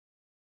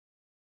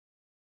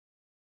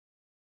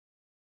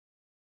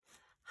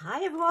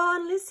Hi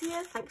everyone, Liz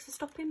here. Thanks for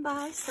stopping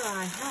by. So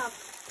I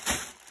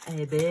have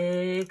a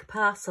big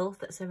parcel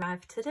that's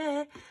arrived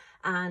today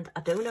and I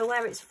don't know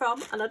where it's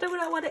from and I don't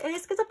know what it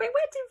is because I've been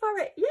waiting for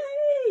it.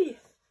 Yay!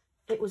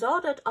 It was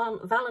ordered on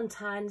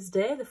Valentine's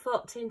Day, the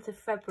 14th of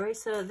February.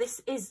 So this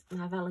is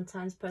my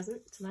Valentine's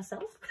present to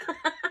myself.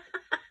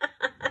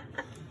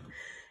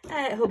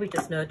 Hubby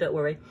does know, don't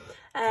worry.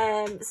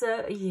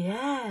 So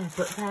yeah,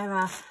 but there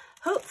are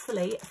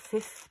hopefully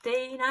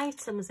 15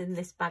 items in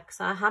this bag,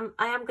 so I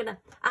am going to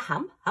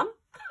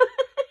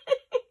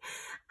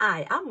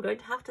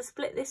have to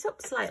split this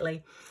up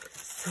slightly.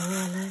 So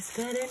let's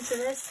get into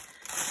this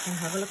and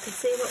have a look and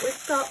see what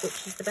we've got,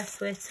 which is the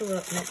best way to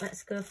open it.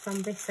 Let's go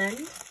from this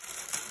end.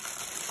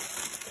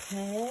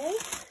 Okay.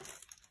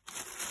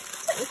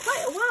 It's taken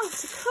quite a while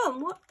to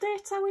come. What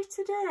date are we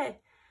today?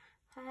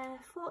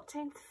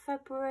 14th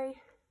February.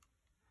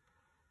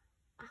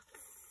 I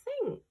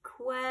think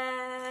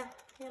we're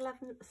the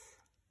 11th,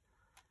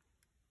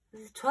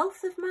 the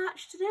 12th of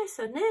March today,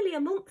 so nearly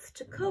a month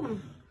to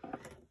come,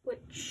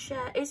 which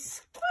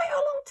is quite a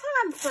long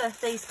time for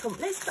these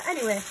companies. But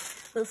anyway,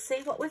 we'll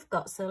see what we've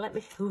got. So let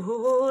me,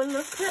 oh,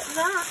 look at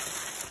that.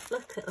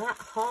 Look at that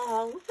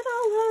haul. Look at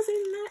all those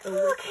in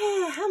there.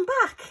 Okay, I'm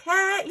back.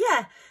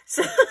 Yeah,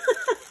 so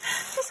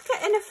just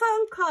getting a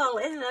phone call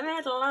in the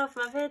middle of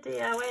my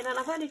video and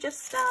I've only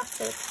just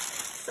started.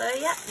 So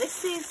yeah,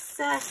 this is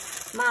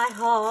my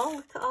haul.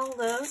 Look at all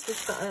those.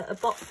 We've got a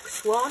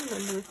box one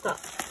and we've got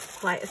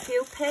quite a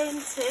few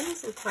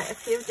paintings and quite a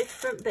few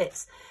different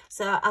bits.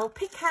 So I'll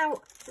pick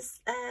out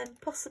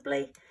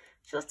possibly,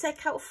 shall I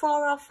take out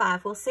 4 or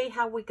 5? We'll see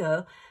how we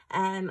go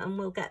and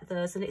we'll get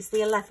those. And it's the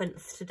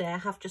 11th today. I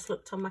have just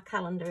looked on my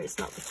calendar. It's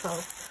not the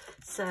 12th.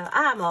 So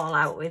I'm all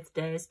out with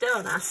days.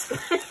 Don't ask.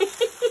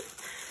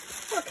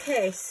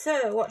 Okay,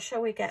 so what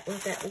shall we get? We'll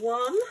get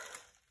 1.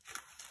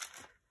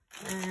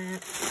 2.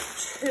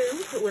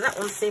 Oh, that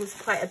one seems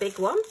quite a big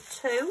one.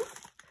 2.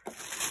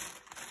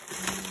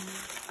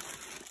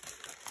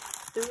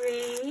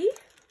 3.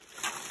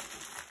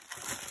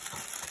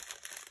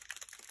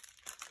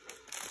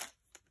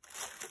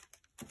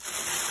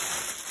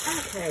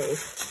 'Okay.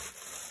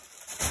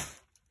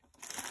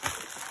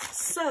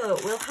 So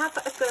we'll have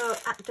a go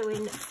at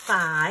doing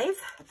 5.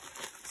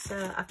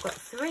 So I've got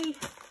 3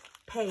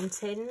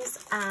 paintings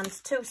and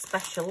 2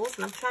 specials,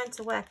 and I'm trying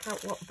to work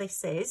out what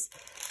this is.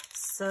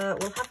 So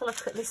we'll have a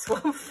look at this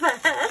one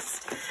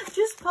first.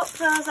 Just pop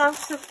those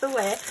out of the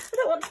way. I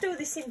don't want to do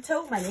this in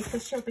too many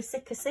because she'll be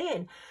sick of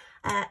seeing.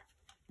 Oh,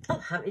 I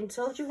haven't even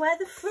told you where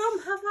they're from,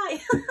 have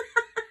I?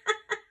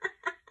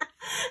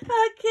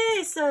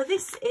 Okay, so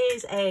this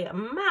is a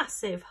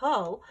massive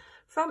haul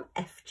from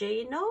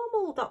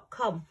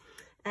FGNORMAL.com.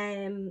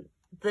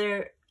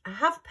 I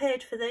have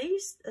paid for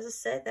these. As I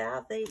said, they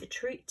are the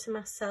treat to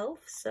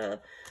myself. So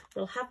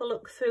we'll have a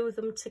look through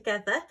them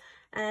together.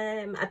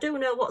 I do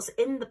know what's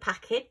in the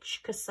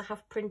package because I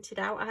have printed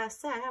out. I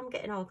say I am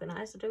getting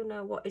organised. I do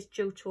know what is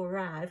due to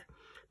arrive,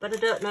 but I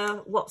don't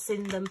know what's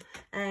in them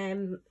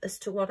as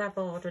to what I've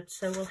ordered.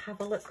 So we'll have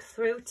a look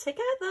through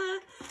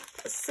together.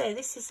 Let's say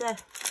this is a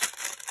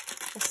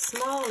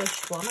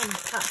smallish one, and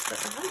I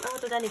haven't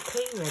ordered any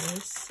key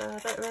rings, so I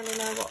don't really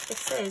know what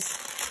this is.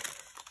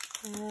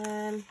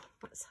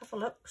 Let's have a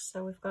look.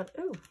 So we've got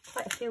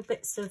quite a few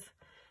bits of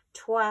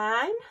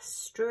twine,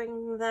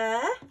 string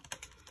there.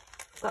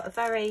 Got a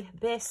very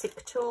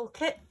basic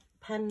toolkit,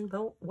 pen,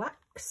 bolt,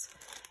 wax.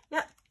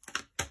 Yep.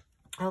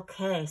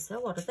 Okay, so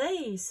what are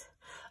these?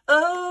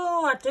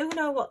 Oh, I do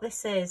know what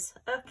this is.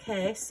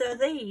 Okay, so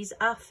these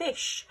are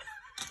fish.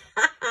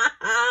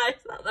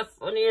 It's not the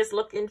funniest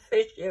looking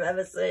fish you've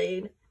ever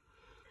seen.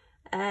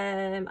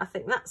 I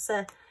think that's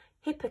a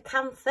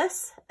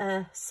hippocampus,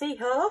 a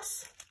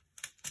seahorse.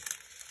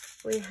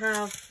 We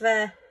have,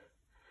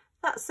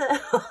 that's a,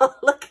 oh,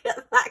 look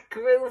at that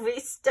groovy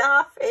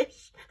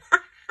starfish.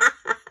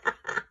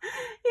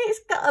 It's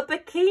got a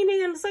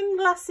bikini and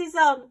sunglasses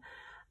on.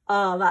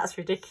 Oh, that's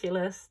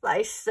ridiculous.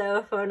 That is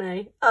so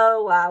funny.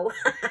 Oh, wow.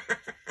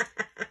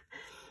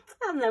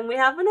 And then we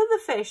have another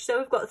fish. So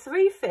we've got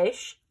 3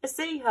 fish, a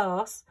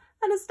seahorse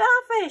and a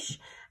starfish.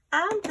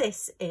 And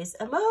this is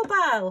a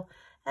mobile.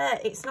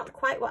 It's not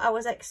quite what I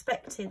was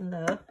expecting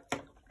though.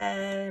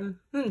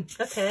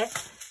 Okay.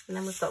 And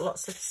then we've got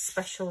lots of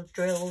special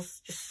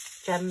drills,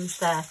 just gems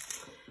there.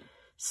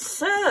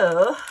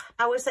 So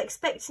I was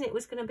expecting it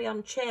was going to be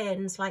on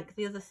chains like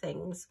the other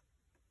things.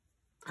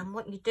 And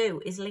what you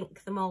do is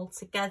link them all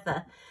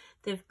together.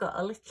 They've got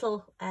a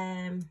little,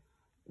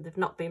 they've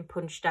not been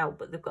punched out,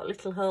 but they've got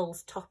little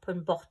holes top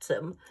and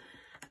bottom.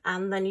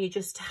 And then you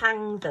just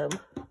hang them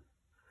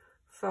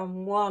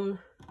from one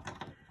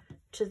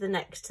to the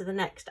next to the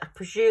next. I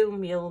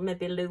presume you'll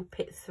maybe loop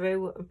it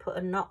through and put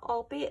a knot,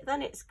 albeit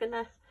then it's going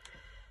to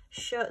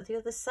show the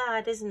other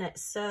side, isn't it?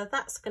 So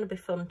that's going to be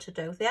fun to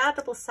do. They are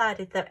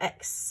double-sided. They're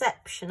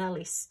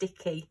exceptionally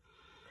sticky.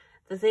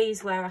 They're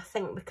these where I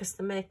think because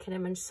they're making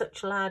them in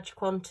such large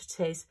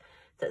quantities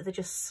that they're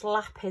just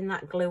slapping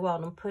that glue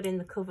on and putting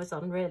the covers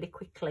on really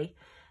quickly.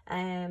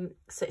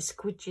 so it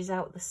squidges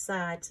out the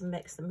sides and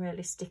makes them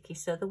really sticky,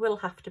 so they will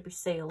have to be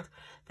sealed.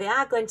 They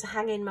are going to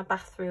hang in my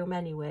bathroom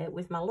anyway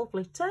with my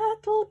lovely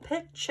turtle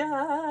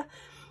picture,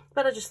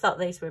 but I just thought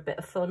these were a bit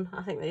of fun.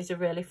 I think these are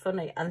really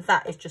funny, and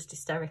that is just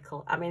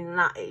hysterical. I mean,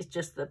 that is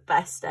just the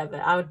best ever.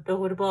 I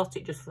would have bought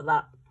it just for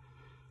that.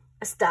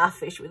 A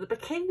starfish with a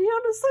bikini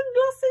on and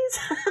sunglasses.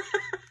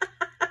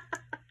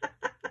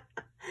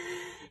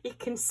 You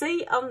can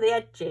see on the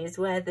edges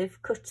where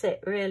they've cut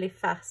it really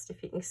fast.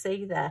 If you can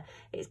see there,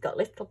 it's got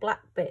little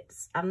black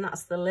bits, and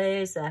that's the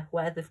laser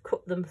where they've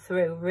cut them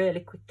through really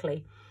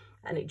quickly,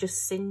 and it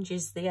just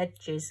singes the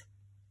edges.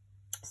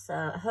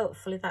 So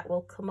hopefully that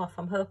will come off.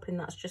 I'm hoping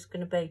that's just going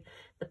to be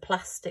the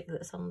plastic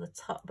that's on the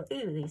top. But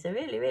ooh, these are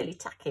really, really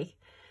tacky.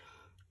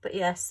 But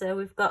yeah, so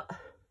we've got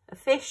a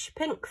fish,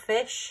 pink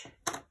fish.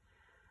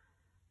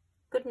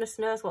 Goodness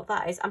knows what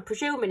that is. I'm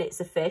presuming it's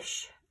a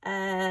fish.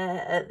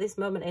 At this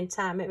moment in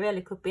time, it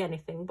really could be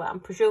anything, but I'm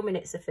presuming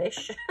it's a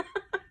fish.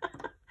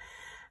 I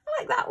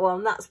like that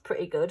one. That's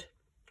pretty good.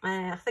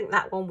 I think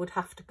that one would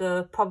have to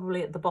go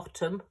probably at the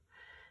bottom,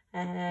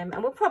 and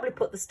we'll probably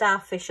put the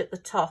starfish at the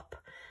top,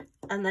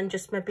 and then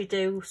just maybe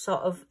do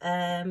sort of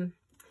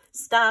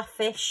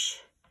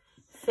starfish,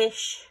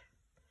 fish.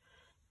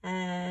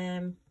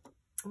 Oh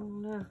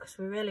no, because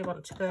we really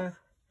want to go.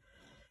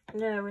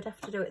 No, we'd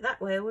have to do it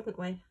that way, wouldn't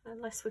we?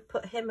 Unless we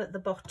put him at the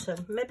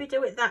bottom. Maybe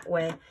do it that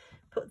way.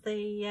 Put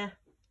the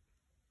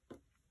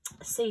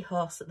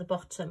seahorse at the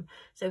bottom.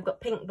 So we've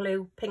got pink,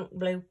 blue, pink,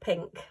 blue,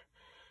 pink.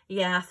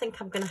 Yeah, I think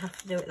I'm going to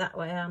have to do it that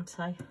way, aren't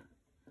I?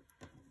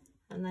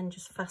 And then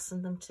just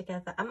fasten them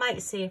together. I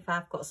might see if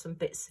I've got some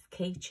bits of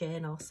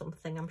keychain or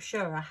something. I'm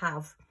sure I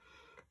have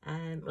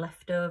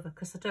left over,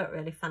 because I don't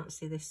really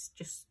fancy this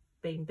just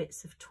being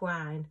bits of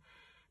twine,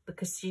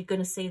 because you're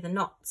going to see the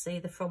knots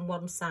either from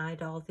one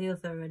side or the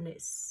other, and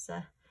it's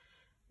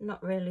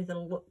not really the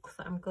look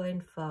that I'm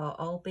going for,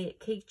 albeit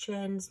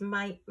keychains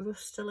might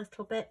rust a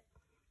little bit.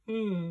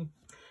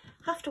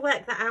 Have to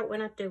work that out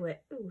when I do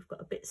it. Oh, we've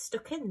got a bit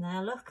stuck in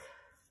there, look.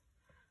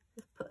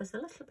 They've put us a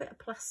little bit of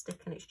plastic,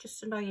 and it's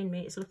just annoying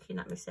me. It's looking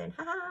at me saying,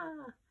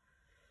 ha!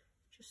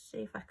 Just see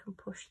if I can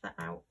push that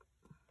out.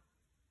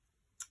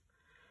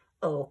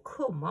 Oh,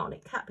 come on,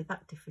 it can't be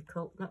that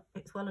difficult. No,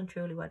 it's well and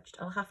truly wedged.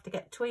 I'll have to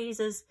get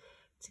tweezers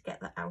to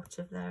get that out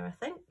of there, I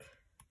think.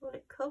 Will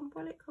it come?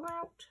 Will it come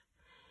out?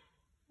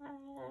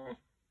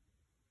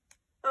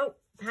 Oh,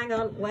 hang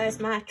on. Where's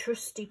my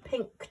trusty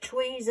pink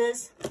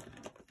tweezers?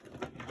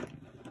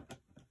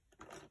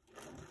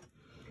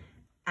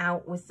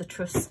 Out with the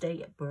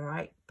trusty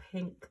bright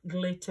pink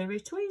glittery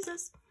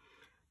tweezers.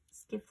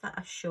 Let's give that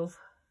a shove.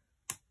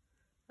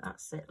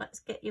 That's it. Let's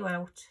get you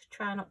out.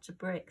 Try not to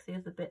break the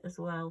other bit as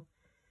well.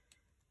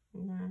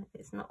 No,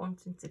 it's not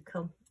wanting to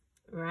come.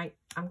 Right,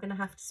 I'm going to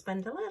have to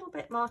spend a little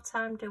bit more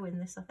time doing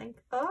this, I think.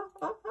 Oh,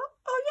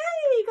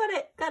 yay! Got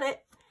it, got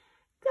it,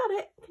 got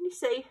it. Can you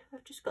see?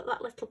 I've just got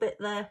that little bit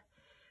there.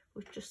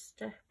 We've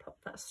just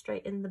popped that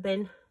straight in the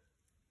bin.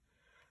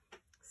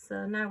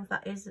 So now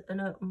that is an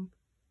open...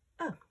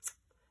 Oh,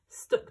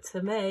 stuck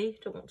to me.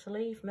 Don't want to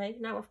leave me.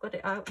 Now I've got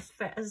it out.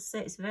 As I say,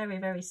 it's very,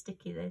 very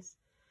sticky, this.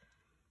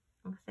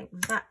 I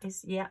think that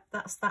is, yeah,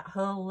 that's that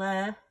hole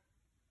there.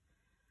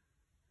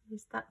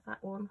 Is that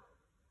one?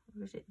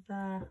 Or is it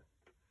there?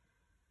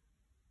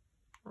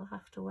 I'll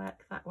have to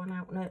work that one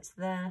out. No, it's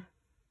there.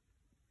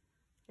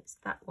 It's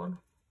that one.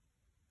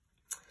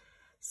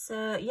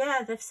 So,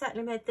 yeah, they've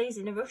certainly made these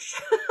in a rush.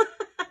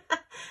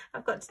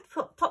 I've got to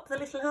pop the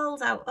little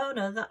holes out. Oh,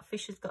 no, that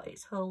fish has got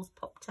its holes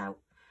popped out,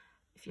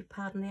 if you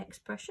pardon the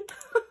expression.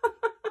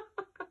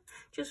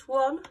 Just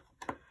one.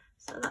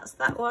 So that's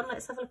that one.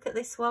 Let's have a look at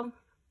this one.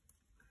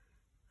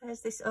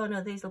 Where's this? Oh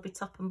no, these will be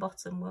top and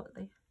bottom, won't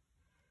they?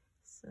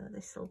 So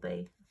this will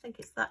be, I think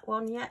it's that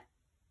one, yeah.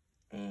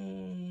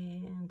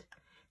 And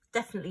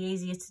definitely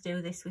easier to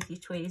do this with your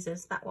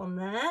tweezers. That one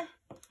there.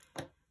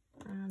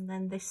 And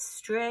then this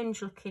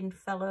strange looking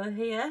fellow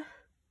here.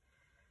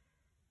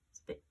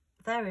 It's a bit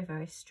very,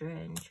 very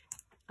strange.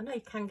 I know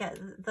you can get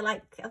the,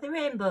 like, are they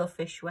rainbow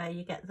fish, where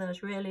you get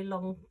those really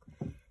long,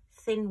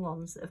 thin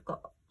ones that have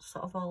got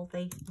sort of all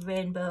the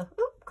rainbow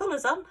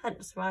colours on,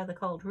 hence why they're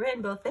called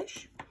rainbow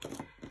fish.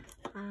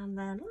 And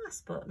then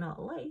last but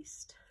not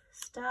least,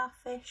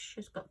 starfish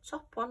has got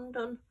top one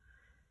done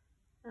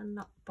and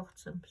not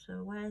bottom.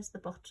 So where's the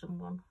bottom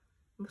one?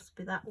 Must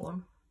be that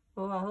one.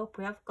 Oh, I hope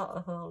we have got a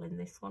hole in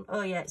this one.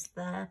 Oh yeah, it's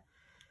there.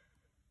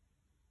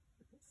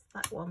 It's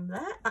that one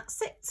there.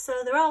 That's it. So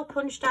they're all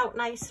punched out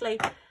nicely,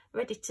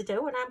 ready to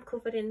do, and I'm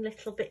covered in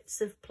little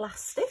bits of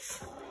plastic.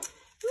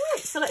 Right,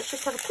 so let's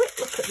just have a quick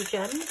look at the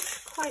gems.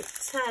 Quite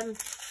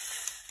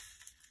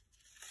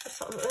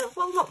sort of,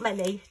 well, not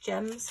many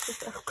gems.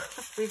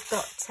 We've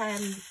got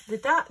the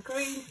dark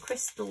green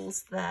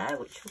crystals there,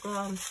 which will go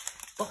on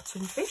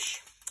bottom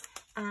fish,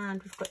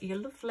 and we've got your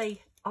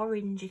lovely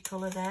orangey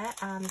colour there,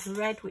 and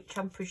red, which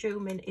I'm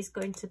presuming is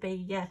going to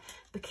be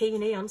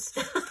bikini on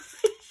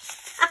starfish.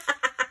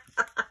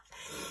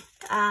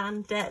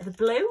 And the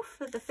blue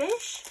for the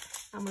fish,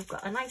 And we've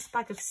got a nice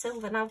bag of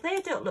silver. Now,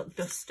 they don't look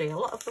dusty. A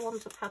lot of the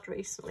ones I've had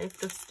recently are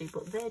dusty,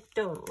 but they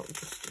don't look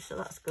dusty, so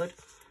that's good.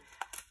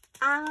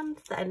 And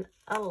then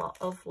a lot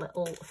of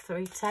little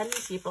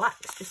 310s, your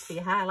blacks, just for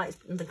your highlights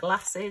and the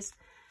glasses.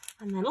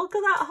 And then look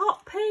at that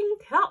hot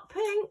pink. Hot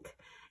pink.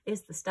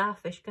 Is the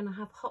starfish going to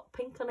have hot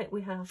pink on it?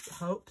 We have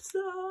hope so.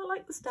 I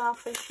like the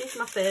starfish. She's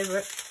my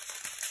favourite.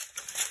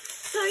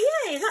 So,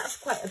 yay, that's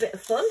quite a bit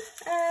of fun.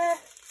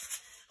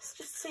 Let's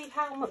just see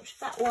how much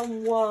that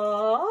one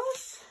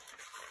was.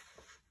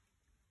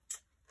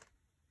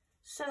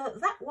 So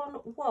that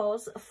one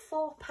was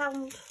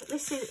 £4.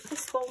 This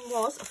one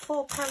was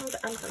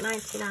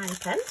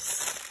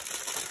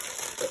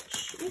 £4.99,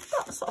 which you've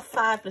got sort of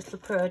 5 little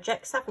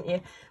projects, haven't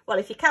you? Well,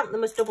 if you count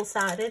them as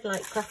double-sided,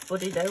 like Craft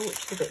Buddy do,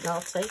 which is a bit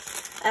naughty,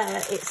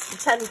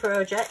 it's 10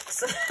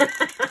 projects, 10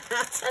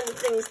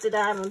 things to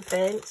diamond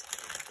paint,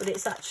 but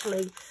it's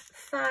actually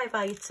 5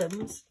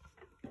 items,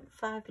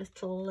 5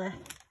 little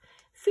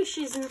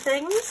fishes and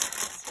things.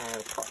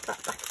 So pop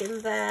that back in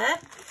there,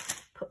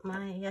 put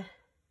my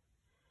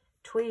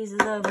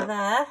tweezers over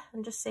there,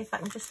 and just see if I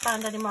can just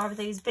find any more of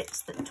these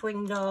bits that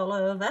twinged all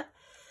over.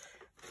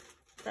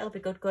 That'll be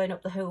good going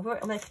up the hoover.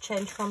 It'll make a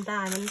change from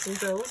diamonds and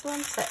drills,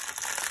 won't it?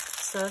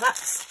 So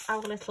that's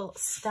our little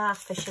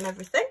starfish and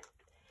everything.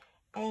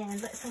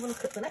 And let's have a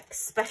look at the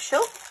next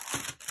special.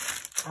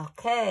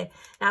 Okay,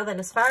 now then,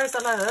 as far as I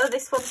know,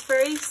 this one's for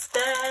Easter.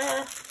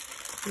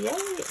 Yay,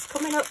 it's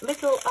coming up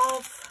middle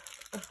of,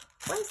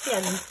 where's the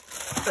end?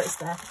 Oh, it's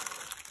there.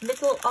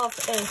 Middle of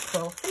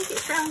April. I think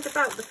it's round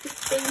about the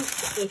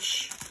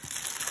 15th-ish.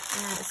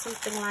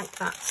 Something like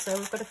that. So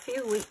we've got a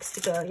few weeks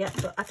to go yet,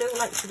 but I do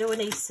like to do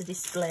an Easter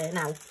display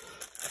now.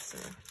 So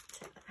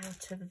take that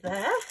out of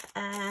there.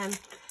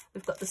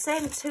 We've got the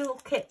same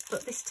toolkit,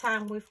 but this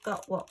time we've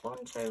got, what,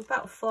 1, 2,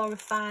 about 4 or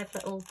 5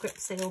 little grip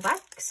seal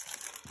bags.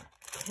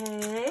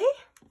 Okay.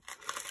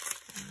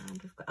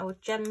 And we've got our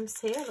gems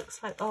here.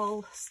 Looks like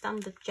all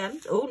standard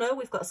gems. Oh no,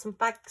 we've got some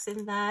bags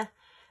in there.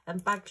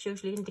 And bags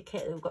usually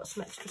indicate that we've got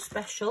some extra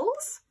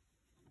specials.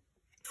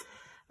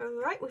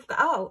 Right, we've got,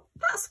 oh,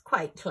 that's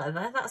quite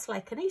clever. That's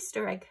like an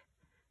Easter egg.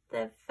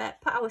 They've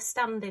put our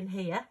stand in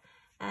here,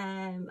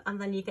 and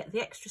then you get the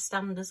extra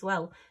stand as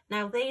well.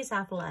 Now, these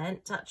I've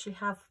learnt actually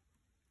have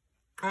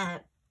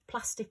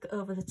plastic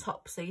over the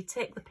top. So you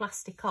take the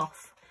plastic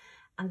off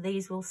and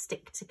these will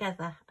stick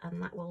together, and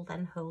that will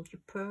then hold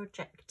your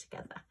project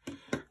together.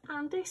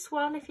 And this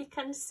one, if you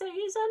can see,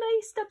 is an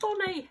Easter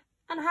bunny.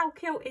 And how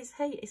cute is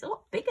he? He's a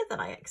lot bigger than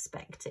I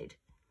expected.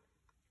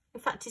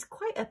 In fact, he's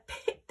quite a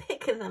bit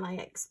bigger than I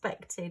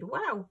expected.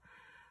 Wow.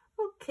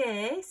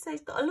 Okay, so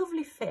he's got a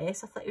lovely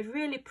face. I thought he was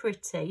really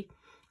pretty.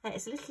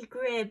 It's a little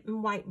grey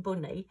and white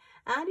bunny.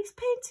 And he's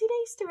painting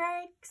Easter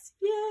eggs.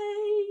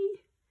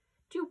 Yay!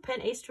 Do you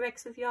paint Easter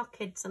eggs with your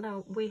kids? I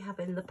know we have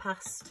in the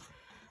past.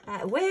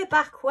 Way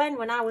back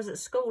when I was at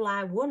school,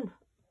 I won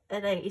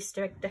an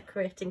Easter egg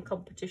decorating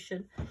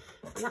competition.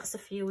 And that's a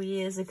few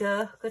years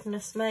ago.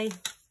 Goodness me.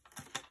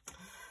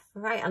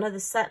 Right, I know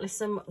there's certainly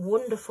some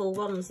wonderful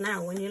ones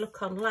now when you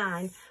look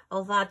online,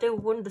 although I do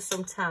wonder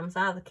sometimes,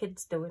 are the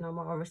kids doing them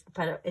or is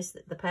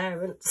it the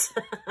parents?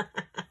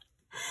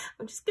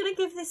 I'm just going to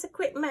give this a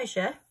quick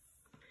measure.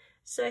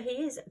 So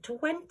he is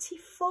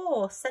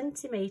 24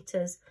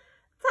 centimetres.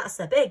 That's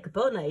a big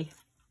bunny.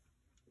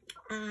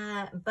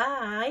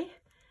 By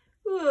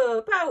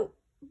about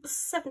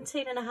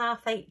 17.5,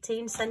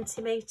 18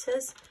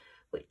 centimetres.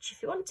 Which,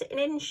 if you want it in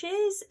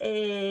inches,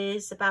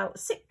 is about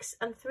 6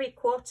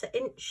 3/4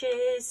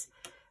 inches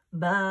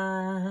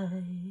by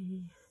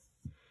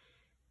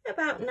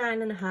about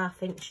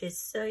 9.5 inches.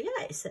 So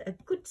yeah, it's a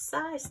good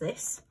size,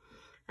 this.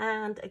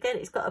 And again,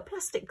 it's got a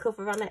plastic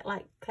cover on it,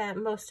 like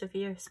most of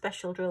your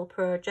special drill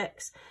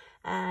projects.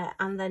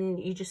 And then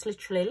you just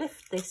literally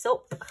lift this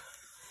up.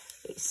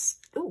 It's,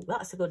 oh,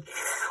 that's a good,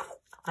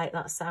 I like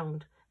that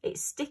sound.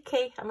 It's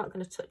sticky. I'm not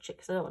going to touch it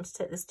because I don't want to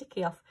take the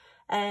sticky off.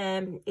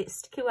 It's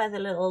sticky where the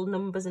little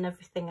numbers and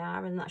everything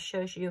are, and that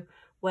shows you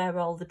where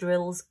all the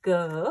drills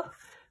go.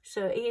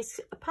 So he's,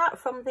 apart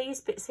from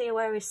these bits here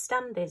where his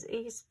stand is,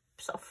 he's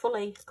sort of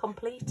fully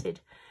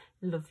completed.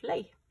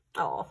 Lovely.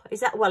 Oh,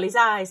 is that, well, his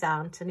eyes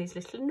aren't, and his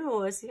little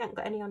nose, he hasn't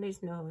got any on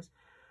his nose.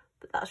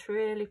 But that's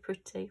really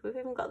pretty. We've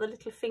even got the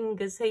little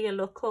fingers here,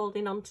 look,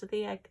 holding onto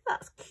the egg.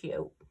 That's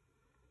cute.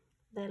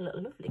 They're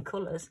little lovely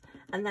colours.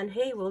 And then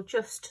he will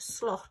just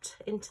slot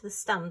into the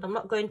stand. I'm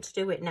not going to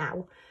do it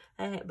now,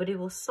 but he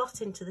will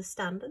slot into the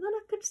stand, and then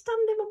I could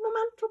stand him on my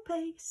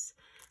mantelpiece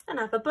and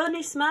have a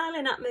bunny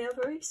smiling at me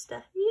over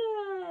Easter.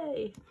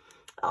 Yay!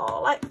 Oh, I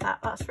like that.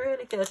 That's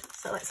really good.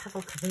 So let's have a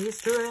look at these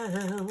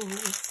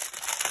drills.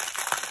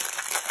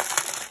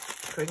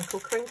 Crinkle,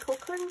 crinkle,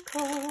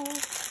 crinkle.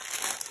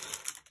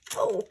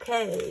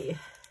 Okay,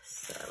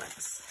 so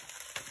let's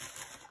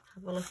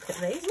have a look at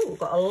these. Oh, we've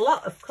got a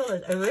lot of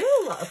colours, a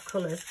real lot of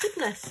colours.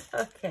 Goodness.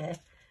 Okay,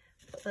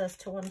 put those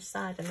to one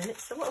side a minute.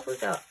 So what have we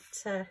got?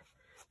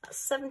 That's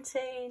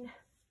 17.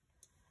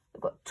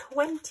 We've got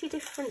 20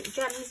 different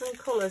gems and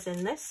colours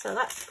in this, so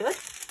that's good.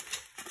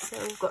 Let's So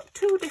we've got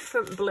two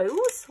different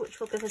blues, which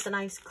will give us a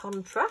nice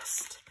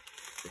contrast.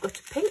 We've got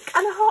a pink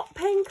and a hot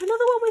pink,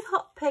 another one with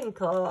hot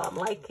pink. Oh, I'm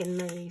liking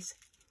these.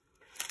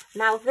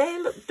 Now,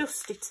 they look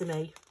dusty to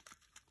me.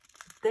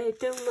 They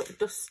do look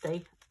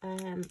dusty.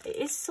 It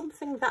is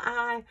something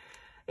that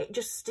it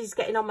just is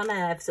getting on my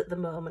nerves at the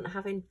moment,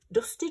 having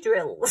dusty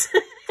drills.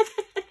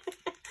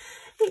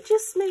 It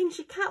just means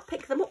you can't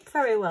pick them up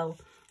very well.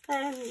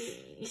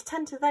 You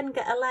tend to then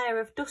get a layer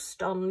of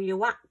dust on your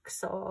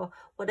wax or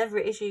whatever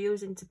it is you're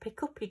using to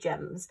pick up your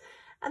gems,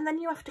 and then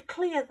you have to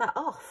clear that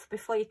off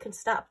before you can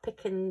start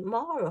picking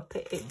more up.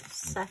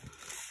 It's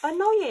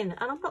annoying,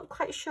 and I'm not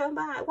quite sure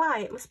why.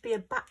 It must be a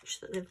batch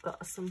that they've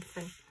got or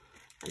something.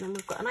 And then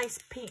we've got a nice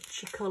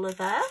peachy colour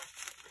there,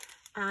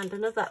 and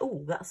another,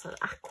 oh, that's an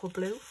aqua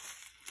blue,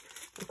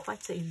 and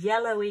quite a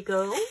yellowy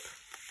gold,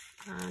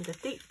 and a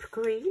deep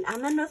green,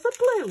 and another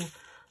blue.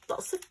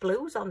 Lots of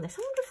blues on this.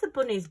 I wonder if the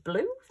bunny's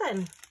blue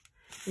then.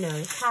 No,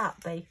 it can't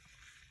be.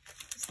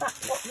 Is that,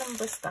 what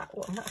number's that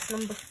one? That's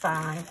number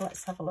 5.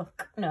 Let's have a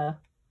look. No.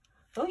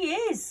 Oh, he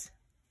is.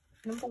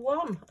 Number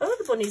 1. Oh,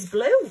 the bunny's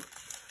blue.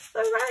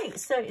 All right,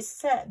 so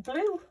it's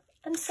blue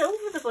and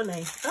silver, the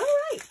bunny. All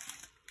right.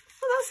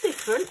 Well, that's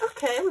different.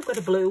 Okay, we've got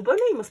a blue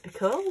bunny. Must be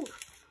cold.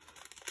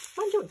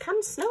 Mind you, it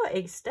can snow at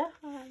Easter.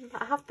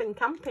 I have been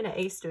camping at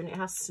Easter and it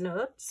has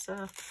snowed.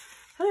 So,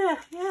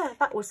 yeah,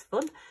 that was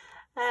fun.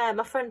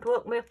 My friend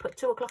woke me up at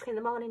 2 o'clock in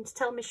the morning to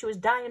tell me she was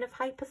dying of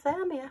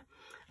hypothermia.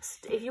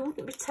 If you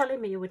wouldn't be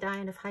telling me you were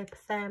dying of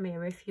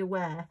hypothermia, if you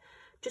were,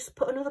 just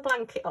put another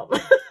blanket on.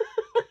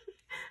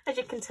 As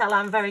you can tell,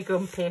 I'm very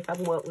grumpy if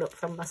I'm woken up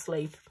from my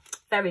sleep.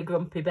 Very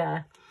grumpy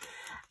bear.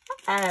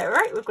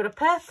 Right, we've got a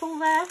purple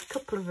there, a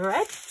couple of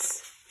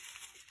reds,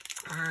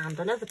 and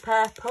another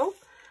purple.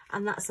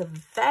 And that's a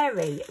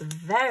very,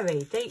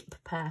 very deep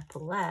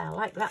purple there. I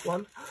like that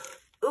one.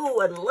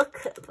 Oh, and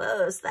look at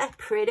those. They're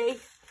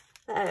pretty.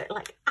 They're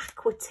like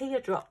aqua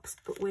teardrops,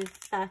 but with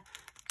an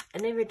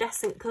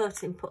iridescent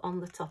coating put on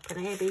the top,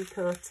 an AB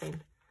coating.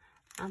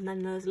 And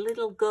then those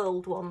little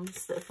gold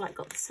ones that have like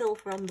got the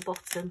silver on the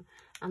bottom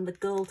and the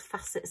gold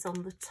facets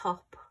on the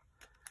top.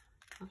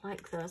 I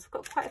like those. I've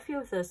got quite a few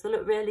of those. They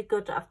look really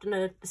good. I've done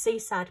a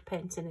seaside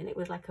painting and it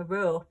was like a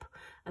rope,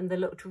 and they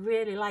looked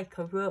really like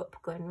a rope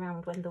going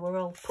around when they were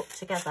all put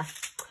together.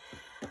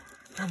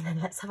 And then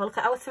let's have a look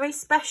at our 3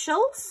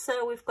 specials.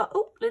 So we've got,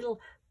 oh, little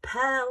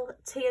pearl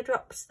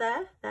teardrops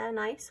there. They're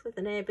nice with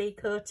an AB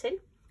coating.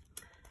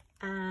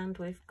 And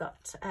we've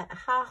got a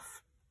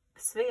half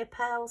sphere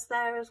pearls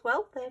there as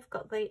well. They've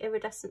got the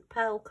iridescent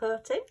pearl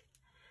coating.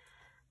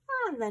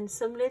 And then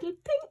some little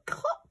pink,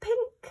 hot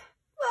pink.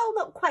 Well,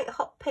 not quite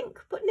hot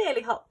pink, but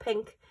nearly hot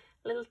pink.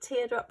 Little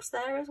teardrops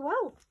there as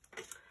well.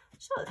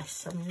 So there's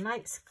some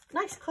nice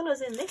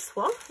colours in this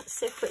one. Let's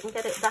see if we can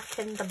get it back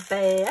in the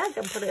bag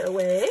and put it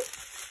away.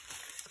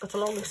 It's got a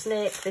long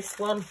snake, this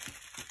one.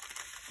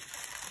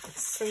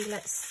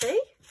 Let's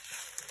see.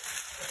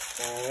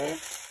 Okay.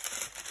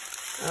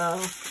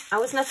 Oh, I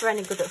was never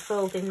any good at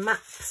folding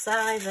maps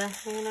either.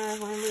 You know,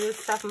 when we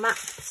used to have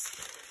maps.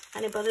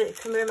 Anybody that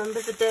can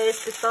remember the days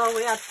before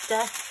we had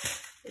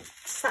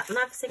sat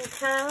navs in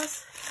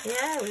cars?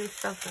 Yeah, we used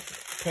to have like,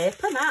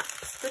 paper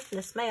maps.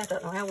 Goodness me, I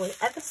don't know how we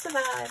ever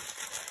survived.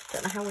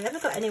 Don't know how we ever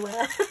got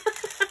anywhere.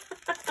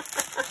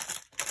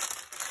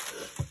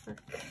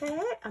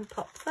 Okay, and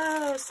pop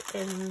those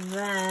in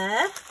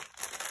there.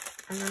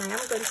 And then I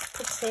am going to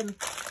put him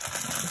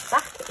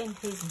back in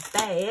his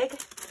bag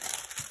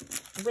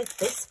with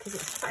this, because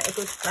it's quite a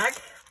good bag.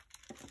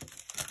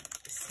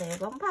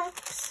 Save on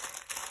bags.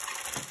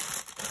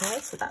 Okay,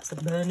 so that's a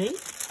bunny.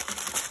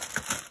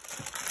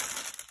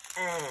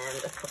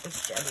 And I put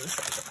his gems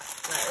at the back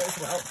there as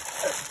well.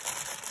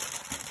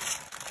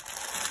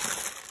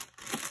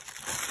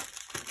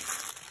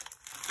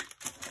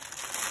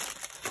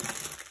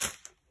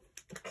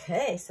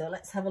 Okay, so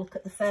let's have a look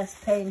at the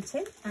first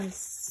painting and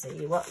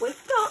see what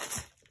we've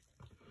got.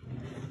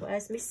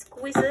 Where's my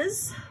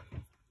squizzers?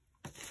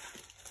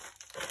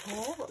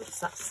 Okay, what does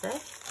that say?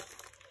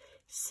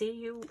 See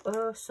you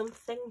or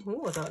something?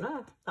 Oh, I don't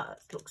know. That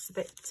looks a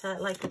bit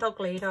like a dog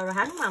lead or a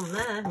hangman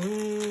there.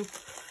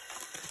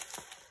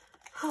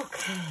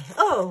 Okay.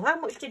 Oh, how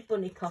much did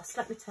Bunny cost?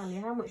 Let me tell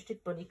you, how much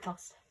did Bunny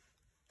cost?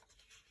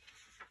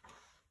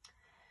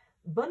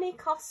 Bunny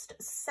cost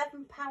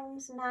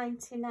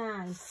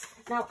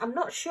 £7.99. Now, I'm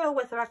not sure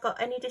whether I got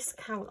any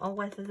discount or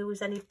whether there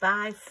was any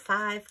buy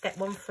 5, get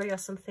 1 free or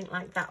something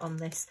like that on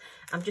this.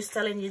 I'm just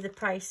telling you the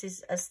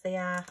prices as they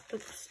are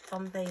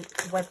on the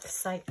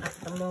website at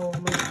the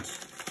moment.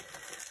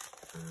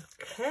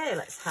 Okay,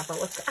 let's have a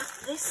look at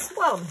this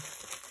one.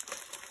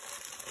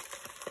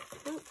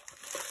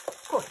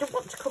 Oh, I don't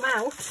want to come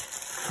out.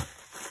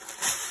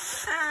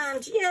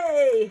 And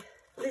yay!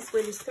 This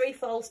wins 3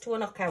 falls to a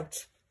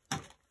knockout.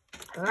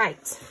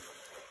 Right,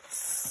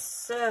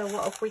 so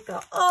what have we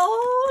got?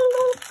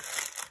 Oh, look.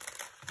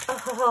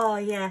 Oh,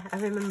 yeah, I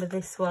remember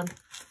this one.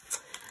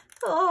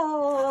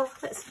 Oh,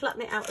 let's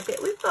flatten it out a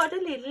bit. We've got a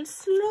little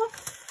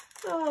sloth.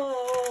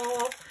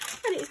 Oh,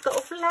 and it's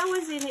got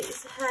flowers in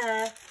its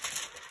hair.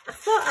 I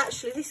thought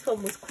actually this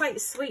one was quite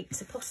sweet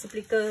to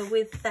possibly go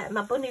with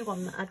my bunny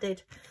one that I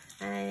did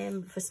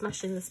for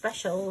smashing the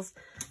specials,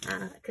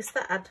 because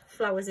that had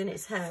flowers in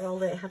its hair,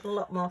 although it had a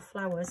lot more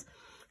flowers.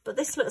 But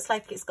this looks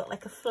like it's got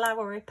like a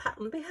flowery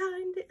pattern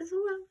behind it as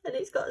well, and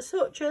it's got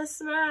such a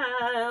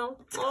smile.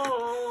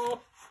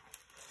 Oh,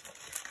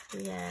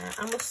 yeah,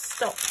 I must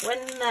stop when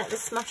the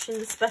Smashing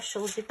the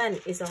Specials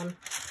event is on.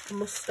 I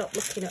must stop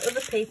looking at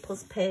other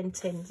people's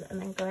paintings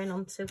and then going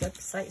onto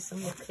websites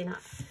and looking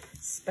at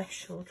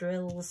special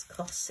drills,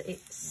 because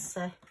it's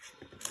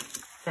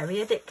very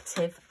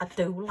addictive. I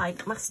do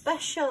like my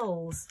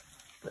specials,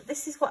 but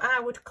this is what I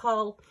would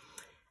call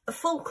a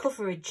full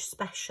coverage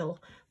special,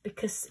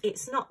 because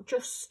it's not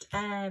just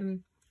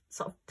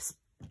sort of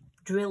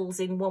drills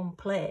in one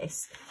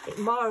place. It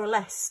more or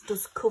less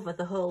does cover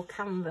the whole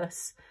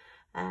canvas.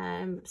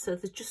 So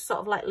there's just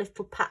sort of like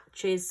little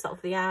patches, sort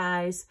of the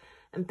eyes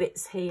and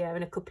bits here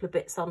and a couple of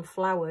bits on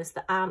flowers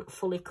that aren't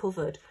fully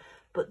covered,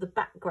 but the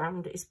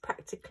background is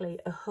practically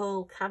a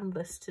whole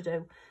canvas to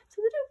do.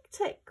 So they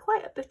do take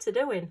quite a bit of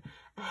doing.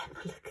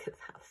 But look at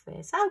that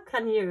face. How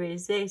can you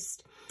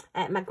resist?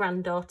 My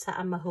granddaughter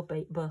and my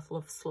hubby both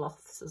love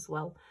sloths as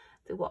well.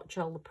 They watch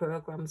all the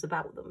programmes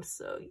about them.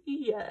 So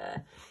yeah,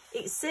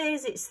 it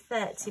says it's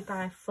 30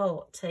 by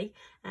 40,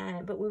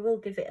 but we will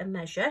give it a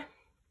measure.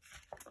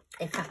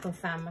 If I can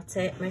find my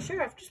tape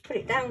measure, I've just put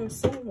it down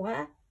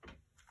somewhere.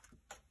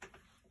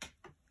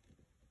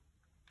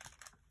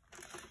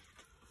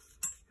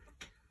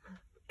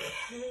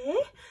 Okay,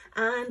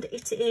 and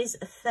it is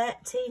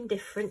 13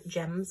 different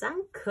gems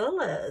and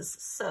colours.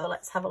 So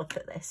let's have a look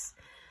at this.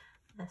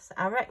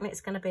 I reckon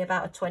it's going to be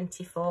about a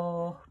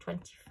 24,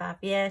 25,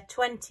 yeah,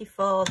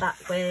 24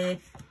 that way.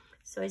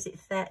 So is it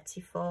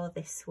 34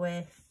 this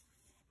way?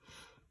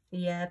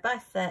 Yeah, by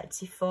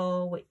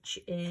 34, which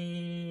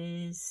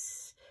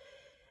is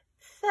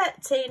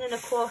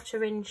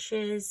 13¼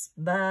 inches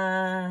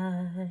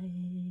by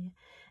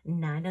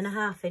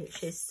 9½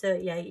 inches. So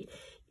yeah,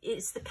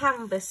 it's the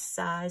canvas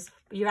size,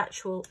 your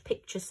actual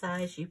picture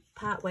size, your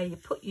part where you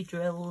put your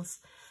drills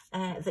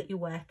that you're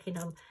working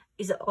on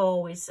is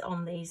always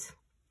on these.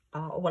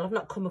 Well, I've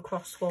not come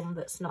across one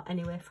that's not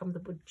anywhere from the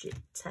budget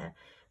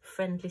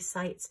friendly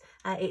sites.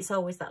 It's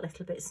always that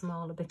little bit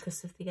smaller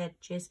because of the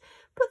edges,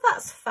 but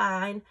that's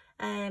fine.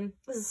 As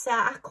I say,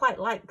 I quite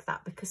like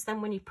that, because then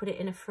when you put it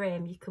in a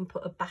frame you can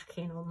put a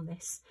backing on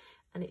this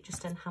and it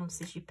just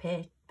enhances your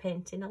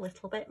painting a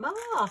little bit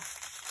more.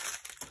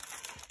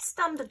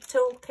 Standard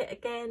toolkit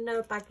again,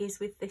 no baggies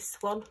with this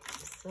one,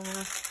 so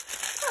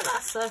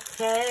that's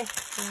okay.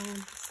 So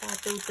I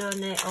do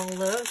donate all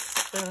those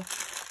so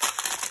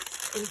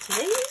into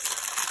these.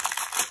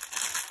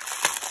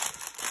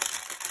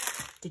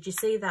 Did you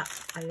see that?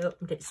 I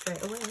opened it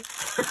straight away.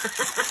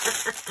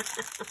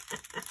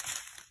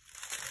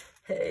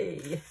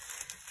 Hey,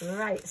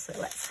 right, so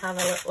let's have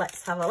a look.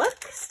 Let's have a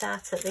look.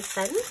 Start at this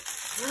end.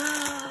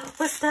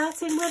 We're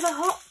starting with a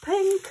hot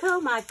pink.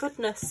 Oh my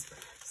goodness.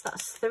 So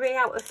that's 3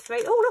 out of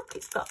 3. Oh look,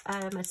 it's got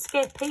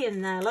escapee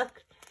in there.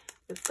 Look,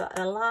 we've got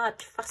a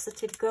large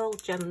faceted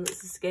gold gem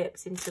that's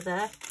escaped into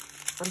there.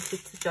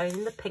 Wanted to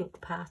join the pink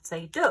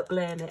party. Don't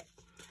blame it.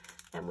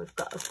 Then we've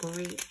got a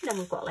green, then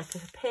we've got like a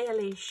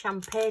paley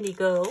champagne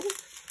gold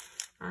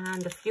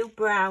and a few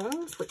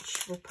browns,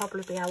 which will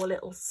probably be our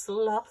little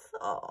sloth.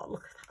 Oh,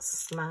 look at that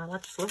smile, I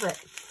just love it.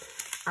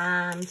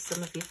 And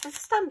some of your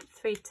standard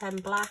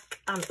 310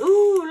 black, and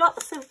ooh,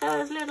 lots of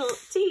those little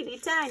teeny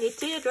tiny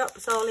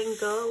teardrops all in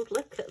gold.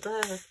 Look at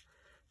those.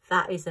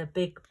 That is a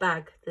big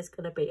bag. There's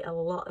going to be a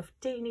lot of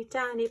teeny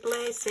tiny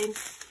blazing.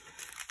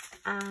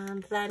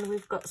 And then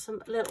we've got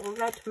some little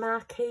red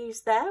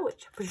marquees there,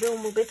 which I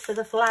presume will be for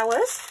the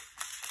flowers.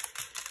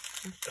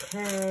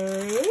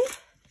 Okay.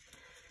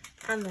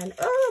 And then,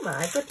 oh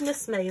my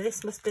goodness me,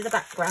 this must be the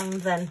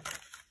background then.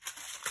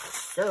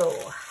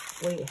 So,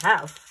 we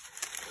have,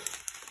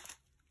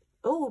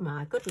 oh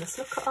my goodness,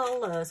 look at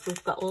all those.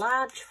 We've got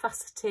large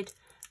faceted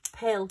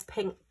pale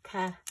pink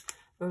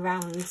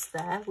rounds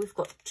there. We've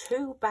got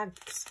 2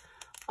 bags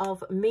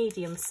of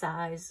medium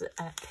size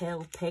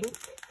pale pink.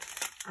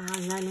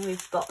 And then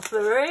we've got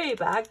 3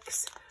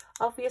 bags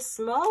of your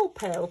small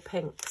pale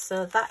pink.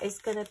 So that is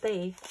going to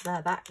be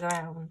the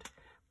background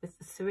with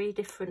the 3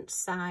 different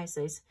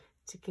sizes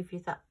to give you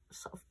that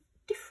sort of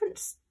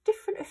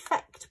different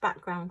effect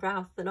background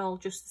rather than all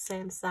just the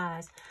same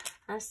size.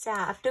 And I say,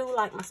 I do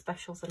like my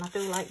specials and I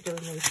do like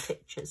doing these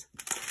pictures.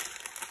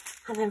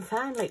 And then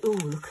finally, ooh,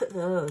 look at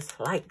those,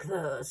 like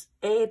those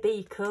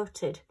AB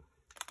coated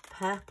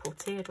purple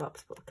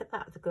teardrops. But look at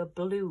that, they go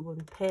blue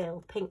and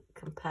pale pink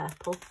and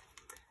purple.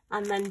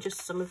 And then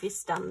just some of your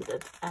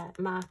standard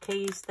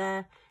marquees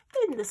there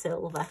in the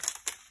silver.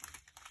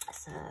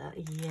 So,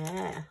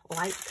 yeah,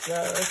 like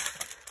those.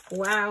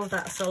 Wow,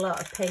 that's a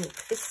lot of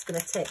pink. This is going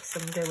to take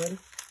some doing.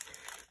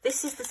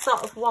 This is the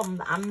sort of one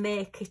that I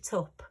make it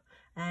up.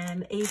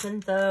 Even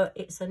though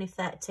it's only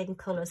 13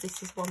 colours,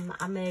 this is one that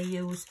I may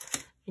use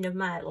you know,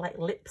 my like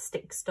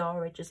lipstick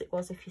storage, as it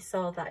was if you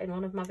saw that in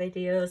one of my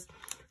videos.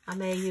 I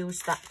may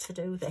use that to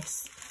do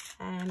this.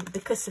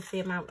 Because of the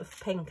amount of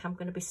pink, I'm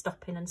going to be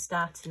stopping and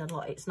starting a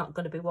lot. It's not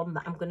going to be one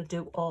that I'm going to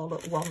do all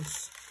at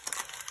once.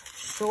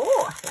 So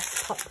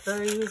let's pop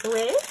these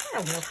away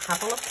and we'll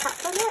have a look at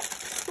the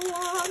next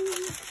one.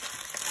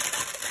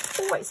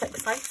 Oh, it's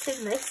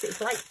exciting, this.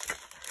 It's like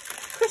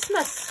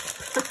Christmas.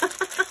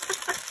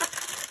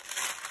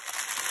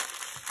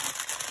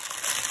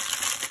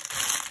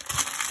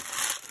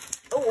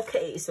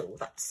 Okay, so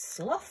that's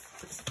Sloth.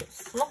 Let's put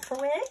Sloth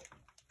away.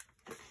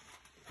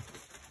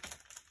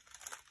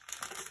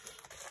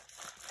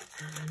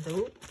 And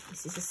oh,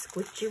 this is a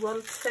squidgy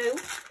one too.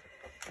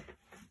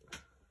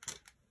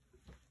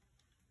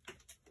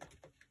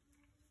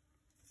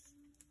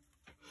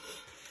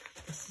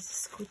 This is a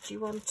squidgy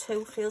one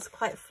too. Feels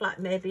quite flat.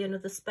 Maybe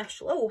another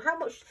special. Oh, how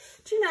much?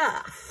 Do you know?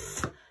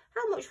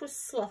 How much was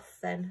Sloth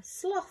then?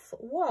 Sloth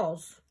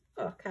was.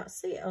 Oh, I can't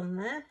see it on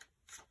there.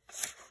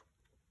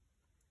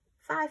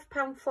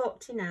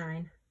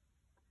 £5.49.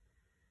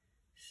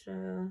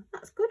 So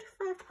that's good.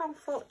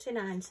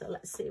 £5.49. So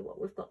let's see what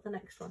we've got the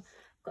next one.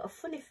 I've got a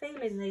funny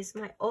feeling these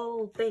might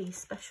all be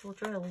special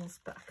drills,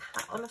 but I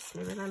can't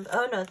honestly remember.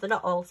 Oh no, they're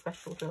not all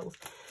special drills.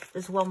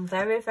 There's one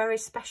very, very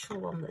special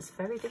one that's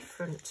very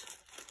different.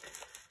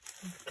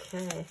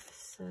 Okay,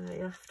 so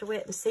you'll have to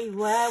wait and see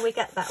where we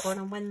get that one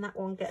and when that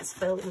one gets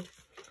filmed.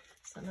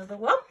 It's another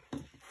one.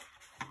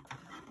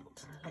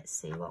 So let's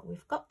see what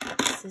we've got. Get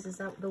the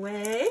scissors out the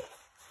way.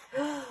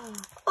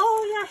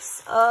 Oh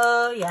yes,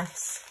 oh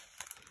yes.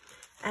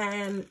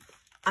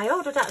 I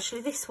ordered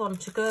actually this one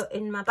to go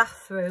in my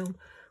bathroom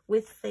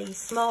with the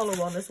smaller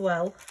one as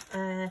well,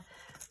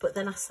 but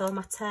then I saw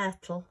my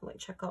turtle,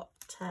 which I got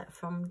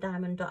from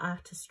Diamond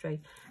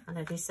Artistry, and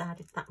I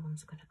decided that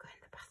one's going to go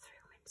in the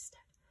bathroom instead.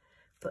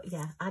 But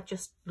yeah, I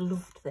just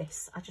loved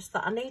this. I just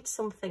thought I need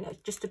something,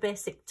 just a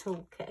basic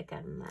toolkit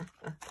again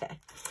there. Okay,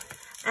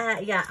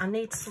 yeah, I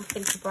need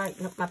something to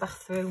brighten up my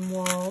bathroom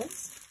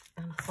walls,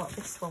 and I thought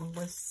this one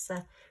was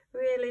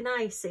really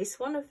nice. It's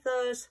one of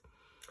those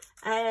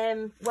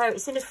where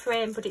it's in a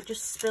frame but it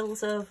just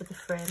spills over the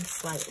frame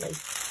slightly.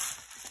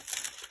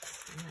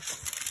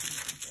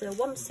 So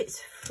once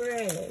it's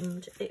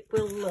framed, it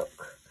will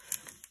look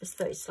as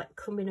though it's like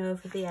coming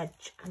over the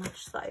edge, and I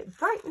just thought it would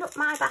brighten up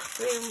my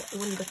bathroom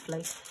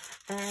wonderfully.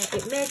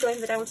 It may go in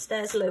the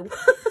downstairs loo.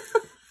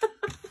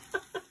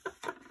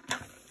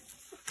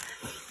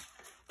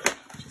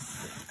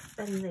 Just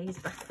bend these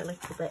back a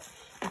little bit.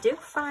 I do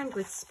find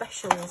with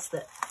specials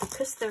that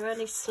because they're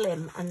only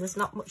slim and there's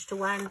not much to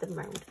wind them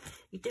round,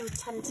 you do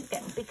tend to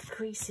get big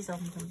creases on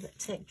them that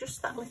take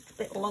just that little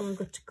bit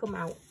longer to come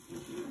out.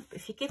 But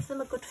if you give them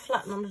a good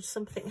flatten on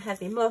something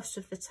heavy, most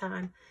of the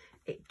time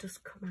it does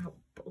come out.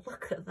 But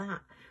look at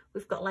that.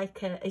 We've got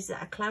like a, is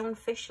that a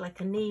clownfish, like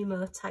a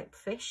Nemo type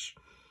fish?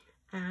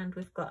 And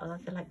we've got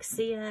like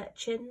sea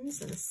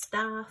urchins and a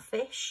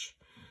starfish.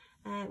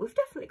 We've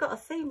definitely got a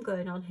theme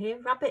going on here.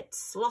 Rabbits,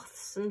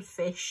 sloths and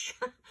fish.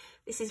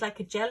 This is like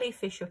a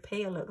jellyfish up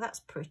here. Look, that's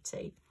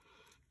pretty.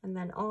 And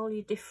then all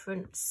your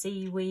different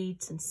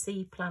seaweeds and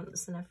sea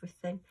plants and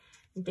everything.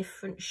 And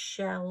different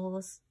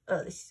shells.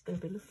 Oh, this is going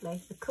to be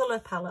lovely. The colour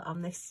palette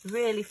on this,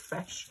 really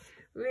fresh,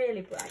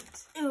 really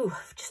bright. Ooh,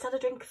 I've just had a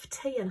drink of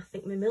tea and I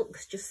think my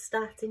milk's just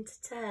starting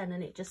to turn,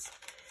 and it just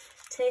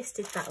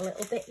tasted that a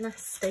little bit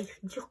nasty.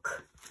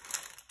 Yuck.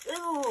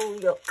 Ooh,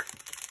 yuck.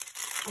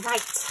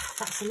 Right,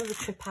 that's another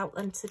trip out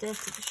then today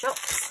to the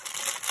shops.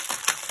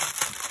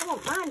 I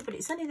won't mind, but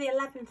it's only the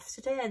 11th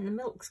today and the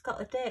milk's got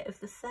a date of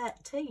the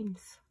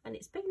 13th. And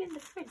it's been in the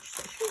fridge,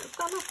 so it shouldn't have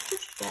gone off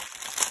just yet.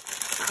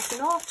 That's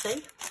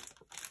naughty.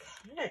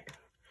 Okay.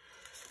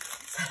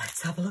 So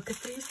let's have a look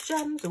at these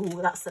gems.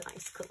 Oh, that's a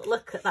nice colour.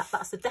 Look at that.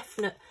 That's a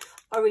definite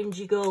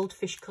orangey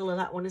goldfish colour,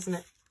 that one, isn't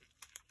it?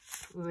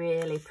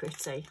 Really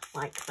pretty.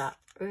 Like that.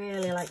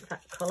 Really like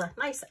that colour.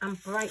 Nice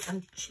and bright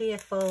and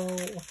cheerful.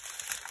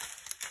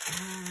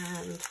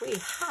 And we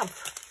have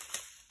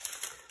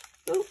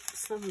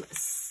some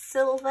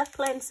silver,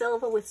 plain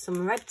silver with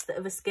some reds that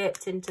have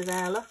escaped into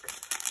there, look.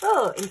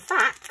 Oh, in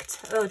fact,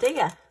 oh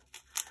dear.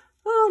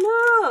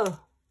 Oh no.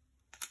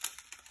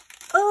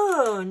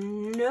 Oh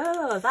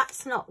no,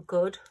 that's not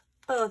good.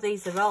 Oh,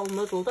 these are all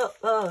muddled up.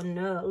 Oh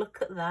no, look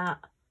at that.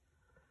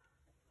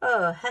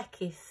 Oh,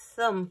 hecky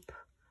thump.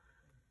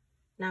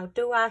 Now,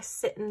 do I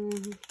sit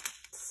and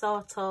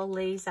sort all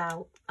these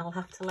out? I'll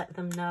have to let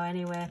them know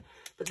anyway.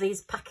 But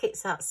these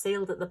packets aren't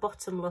sealed at the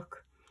bottom,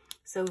 look.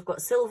 So we've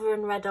got silver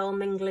and red all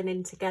mingling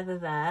in together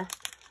there.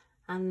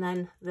 And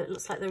then it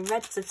looks like the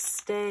reds have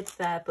stayed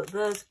there, but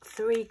those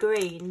three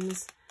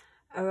greens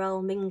are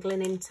all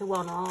mingling into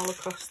one all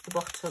across the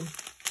bottom.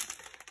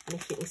 And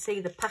if you can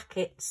see the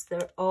packets,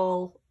 they're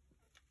all,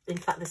 in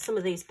fact, there's some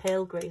of these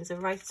pale greens are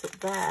right up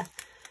there.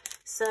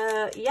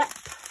 So, yep.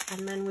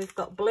 And then we've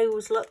got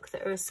blues, look,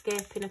 that are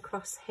escaping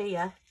across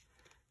here.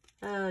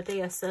 Oh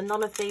dear, so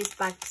none of these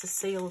bags are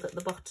sealed at the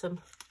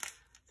bottom.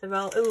 They're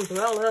all, oh,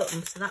 they're all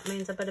open, so that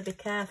means I better be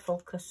careful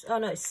because, oh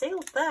no, it's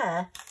sealed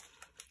there.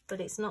 but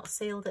it's not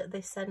sealed at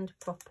this end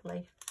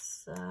properly,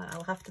 so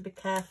I'll have to be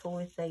careful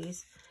with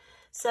these.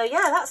 So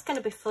yeah, that's going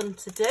to be fun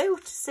to do,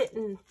 to sit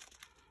and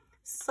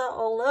sort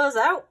all those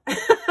out.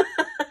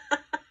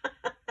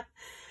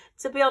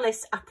 To be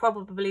honest, I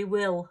probably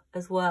will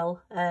as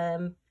well.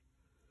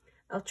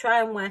 I'll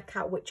try and work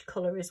out which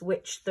colour is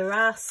which. There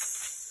are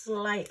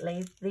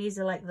slightly, these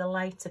are like the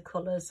lighter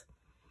colours,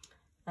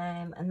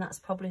 and that's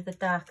probably the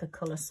darker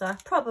colour, so I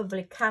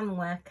probably can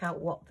work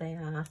out what they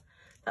are.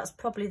 That's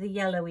probably the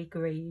yellowy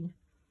green,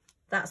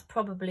 that's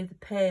probably the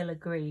paler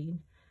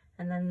green,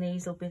 and then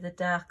these will be the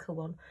darker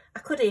one. I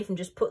could even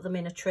just put them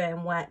in a tray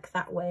and work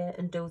that way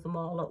and do them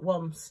all at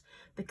once,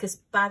 because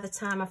by the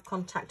time I've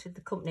contacted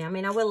the company, I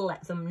mean, I will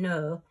let them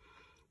know,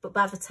 but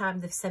by the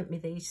time they've sent me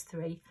these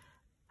three,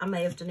 I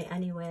may have done it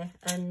anyway.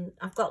 And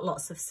I've got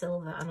lots of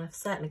silver, and I've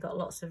certainly got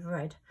lots of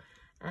red.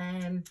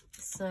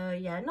 So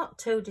yeah, not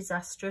too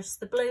disastrous.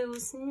 The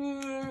blues,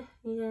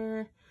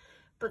 yeah,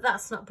 but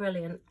that's not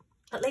brilliant.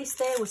 At least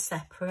they were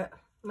separate.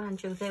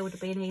 Mind you, they would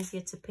have been easier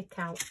to pick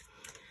out.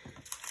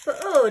 But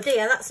oh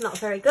dear, that's not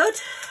very good.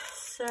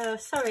 So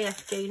sorry,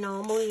 FG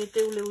Normal, you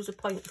do lose a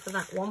point for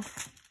that one.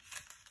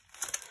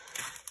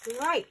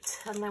 Right,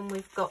 and then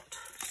we've got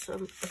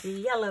some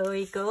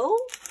yellowy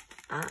gold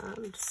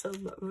and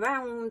some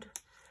round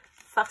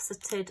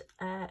faceted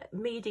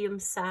medium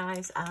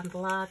size and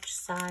large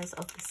size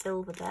of the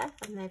silver there,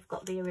 and they've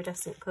got the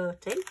iridescent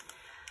coating.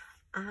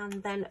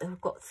 And then I've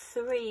got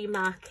three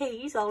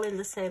marquees all in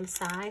the same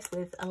size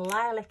with a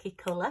lilac-y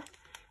colour,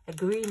 a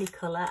greeny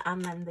colour,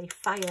 and then the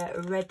fire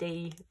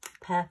reddy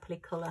purpley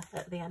colour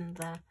at the end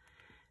there.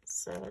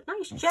 So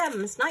nice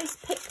gems, nice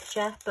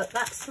picture, but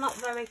that's not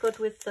very good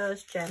with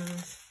those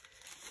gems.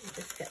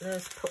 Just get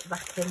those put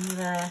back in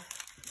there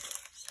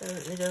so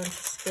that they don't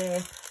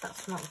escape.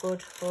 That's not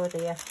good. Oh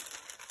dear.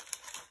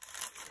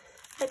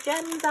 The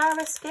gems are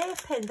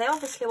escaping. They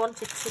obviously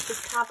wanted to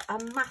just have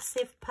a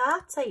massive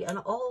party and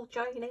all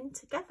join in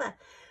together,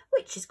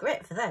 which is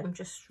great for them,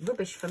 just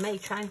rubbish for me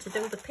trying to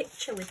do the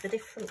picture with the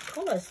different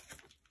colours.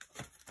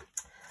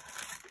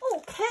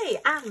 Okay,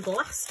 and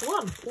last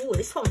one. Oh,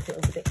 this one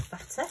feels a bit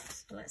fatter,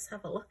 so let's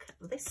have a look at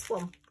this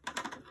one.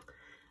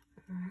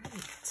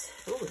 Right.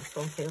 Oh, this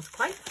one feels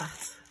quite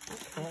fat.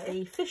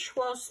 Okay, the fish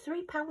was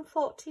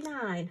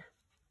 £3.49.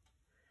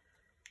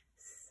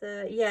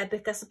 So yeah,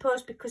 because I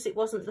suppose because it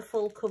wasn't the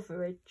full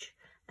coverage,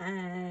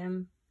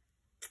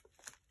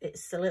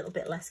 it's a little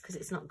bit less because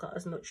it's not got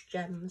as much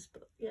gems.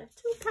 But yeah,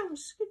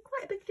 £2,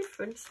 quite a big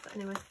difference. But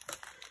anyway,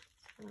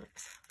 so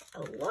let's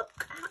have a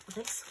look at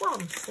this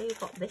one, see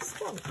what this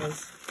one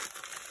is.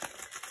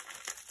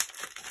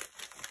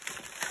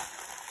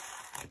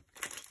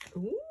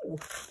 Ooh,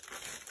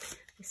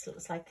 this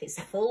looks like it's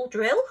a full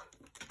drill.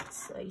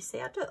 So you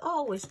see, I don't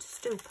always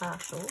just do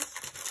partials.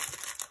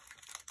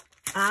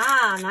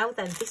 Ah, now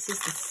then, this is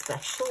the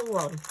special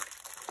one.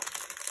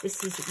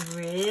 This is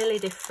really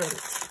different.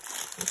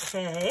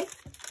 Okay.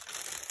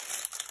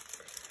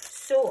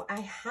 So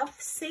I have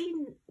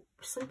seen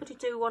somebody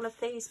do one of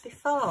these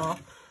before,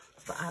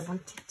 but I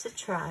wanted to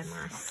try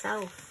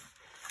myself.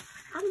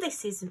 And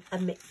this is a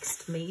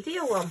mixed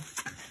media one.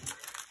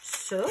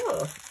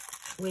 So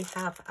we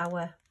have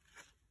our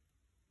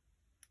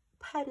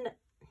pen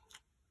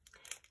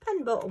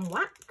button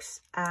wax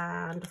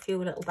and a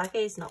few little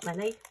baggies, not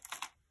many.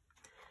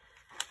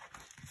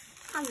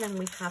 And then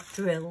we have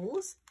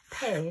drills,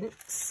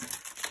 paints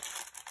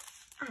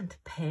and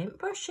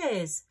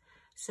paintbrushes.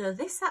 So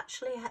this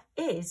actually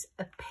is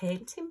a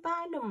painting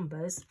by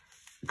numbers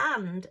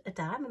and a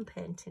diamond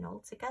painting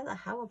all together.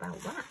 How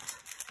about that?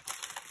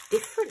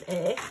 Different,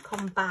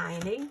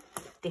 combining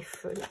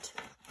different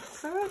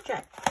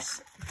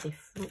projects,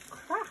 different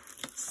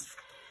crafts.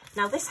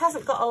 Now this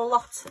hasn't got a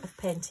lot of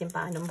painting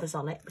by numbers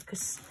on it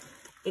because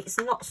it's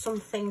not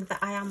something that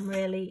I am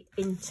really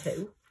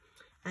into.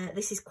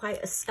 This is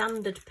quite a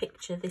standard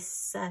picture.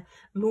 This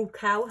moo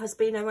cow has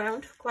been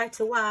around for quite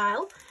a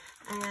while,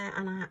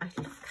 and I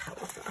love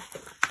cows. I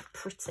think that's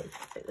pretty.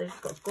 I think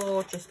they've got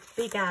gorgeous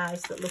big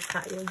eyes that look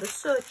at you, and they're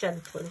so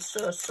gentle and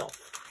so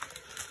soft.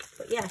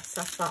 But yes,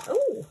 I thought,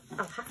 oh,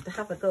 I'll have to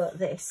have a go at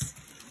this.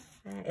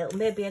 It'll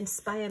maybe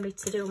inspire me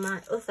to do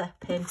my other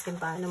painting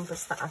by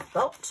numbers that I've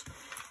got,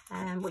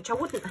 which I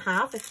wouldn't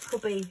have if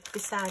Hubby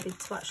decided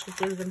to actually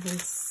do them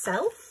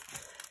himself.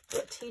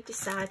 But he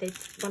decided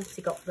once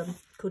he got them,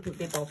 couldn't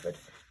be bothered.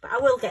 But I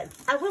will get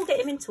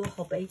him into a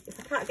hobby. If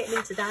I can't get him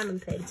into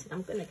diamond painting,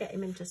 I'm going to get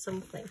him into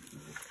something.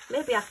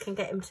 Maybe I can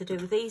get him to do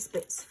these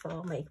bits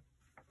for me.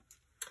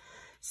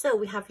 So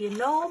we have your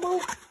normal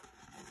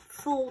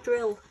full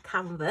drill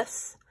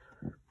canvas,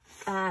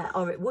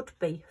 or it would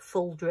be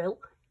full drill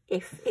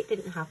if it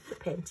didn't have the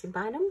painting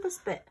by numbers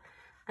bit.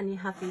 And you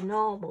have your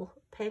normal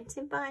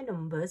painting by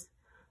numbers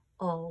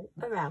all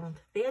around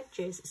the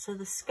edges. So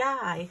the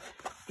sky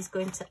is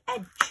going to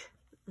edge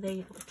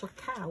the little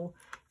cow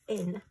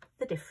in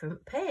the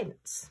different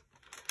paints.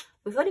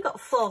 We've only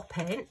got 4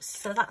 paints,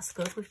 so that's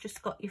good. We've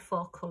just got your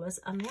 4 colours,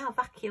 and they are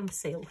vacuum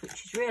sealed,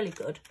 which is really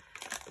good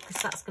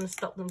because that's going to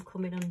stop them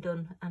coming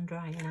undone and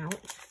drying out.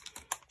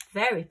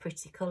 Very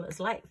pretty colours,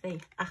 like the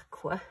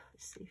aqua.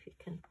 Let's see if you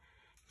can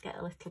get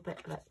a little bit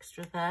of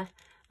extra there.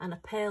 And a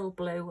pale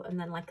blue, and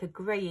then like a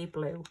grey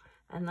blue,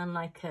 and then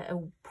like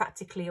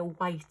practically a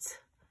white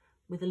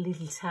with a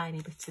little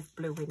tiny bit of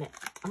blue in it.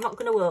 I'm not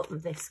going to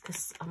open this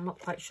because I'm not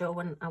quite sure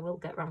when I will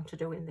get round to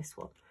doing this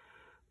one.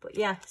 But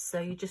yeah, so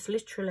you just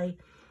literally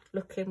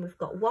look in. We've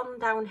got one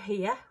down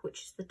here,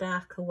 which is the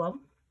darker one.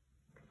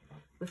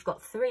 We've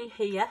got 3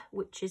 here,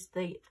 which is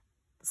the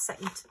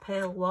second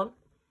pale one.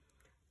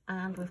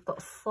 And we've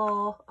got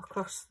 4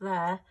 across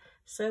there.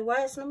 So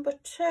where's number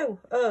 2?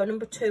 Oh,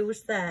 number 2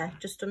 was there,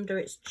 just under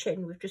its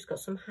chin. We've just got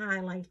some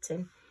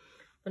highlighting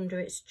under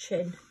its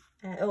chin.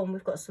 Oh, and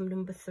we've got some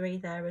number 3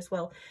 there as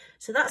well.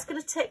 So that's going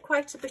to take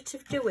quite a bit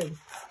of doing.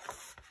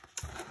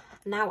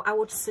 Now, I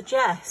would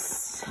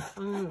suggest,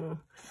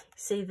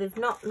 see, they've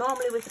not,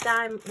 normally with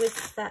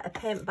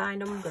paint by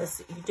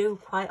numbers, you do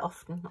quite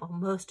often, or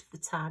most of the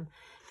time,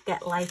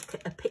 get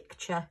like a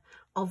picture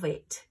of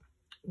it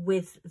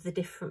with the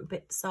different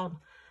bits on.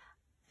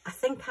 I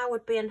think I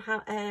would be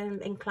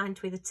inclined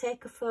to either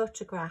take a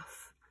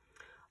photograph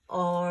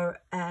or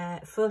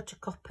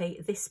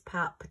photocopy this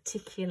part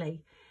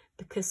particularly,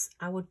 because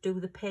I would do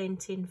the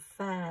painting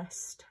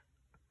first.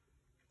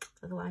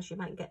 Otherwise you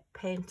might get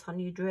paint on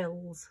your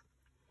drills.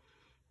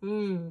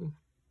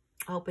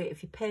 Albeit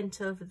if you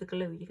paint over the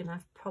glue, you're going to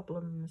have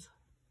problems.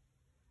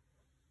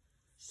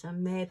 So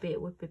maybe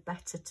it would be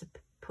better to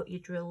put your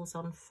drills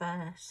on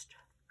first.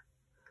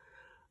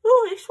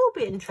 Oh, this will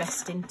be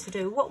interesting to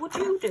do. What would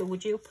you do?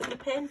 Would you put your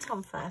paint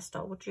on first,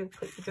 or would you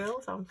put your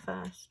drills on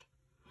first?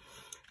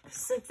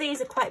 So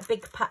these are quite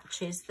big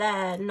patches.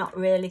 They're not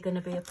really going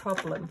to be a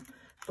problem.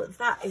 But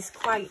that is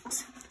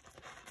quite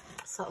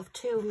sort of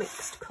 2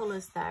 mixed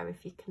colours there,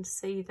 if you can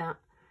see that.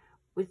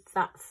 With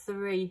that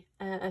 3,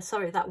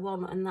 that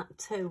 1 and that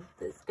 2,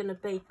 there's going to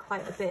be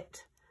quite a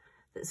bit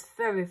that's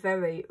very,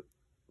 very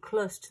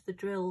close to the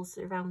drills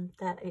around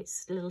there,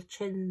 its little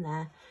chin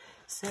there.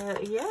 So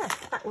yeah,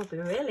 that will be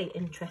really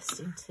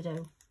interesting to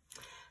do.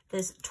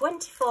 There's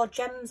 24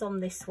 gems on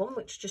this one,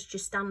 which is just your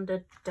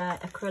standard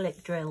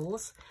acrylic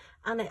drills,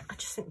 and I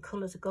just think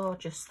colours are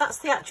gorgeous. That's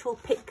the actual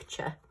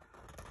picture.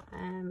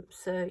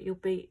 So you'll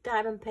be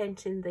diamond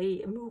painting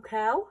the moo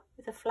cow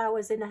with the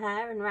flowers in her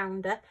hair and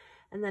round her,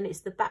 and then it's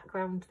the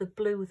background, the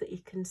blue that you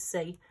can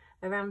see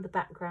around the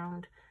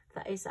background,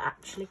 that is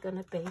actually going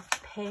to be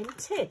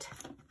painted.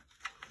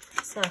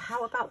 So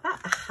how about that?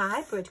 A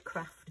hybrid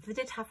craft. They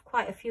did have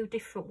quite a few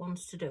different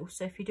ones to do,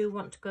 so if you do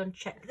want to go and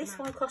check, this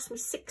one cost me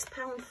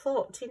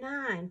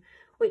 £6.49,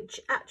 which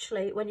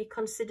actually, when you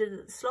consider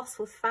that the Sloth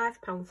was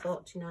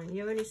 £5.49,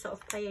 you're only sort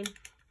of paying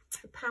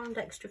 £1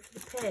 extra for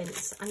the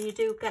paints, and you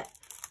do get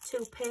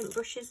 2 paint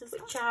brushes,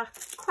 which are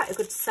quite a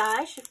good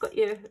size. You've got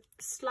your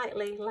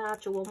slightly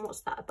larger one, what's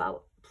that,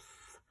 about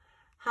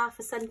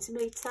 ½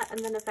 centimetre,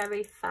 and then a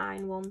very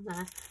fine one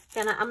there.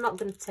 Again, I'm not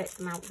going to take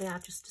them out, they are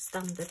just a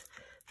standard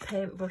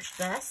paintbrush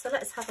there. So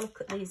let's have a look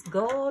at these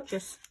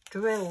gorgeous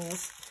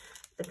drills.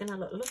 They're going to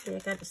look lovely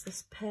against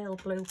this pale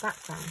blue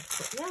background.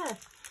 But yeah,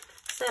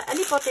 so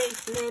anybody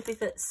maybe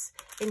that's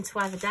into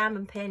either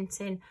diamond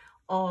painting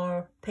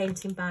or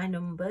painting by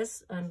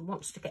numbers and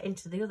wants to get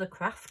into the other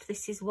craft,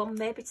 this is one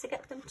maybe to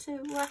get them to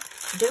do that,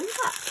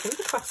 do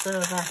the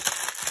crossover.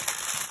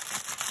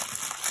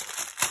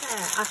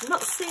 Yeah, I've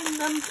not seen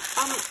them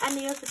on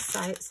any other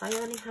sites. I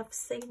only have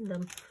seen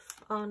them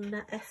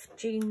on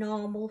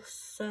FGNORMAL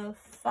so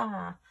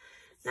far.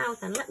 Now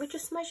then, let me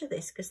just measure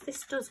this, because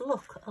this does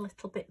look a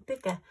little bit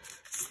bigger.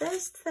 So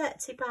there's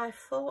 30 by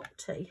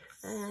 40.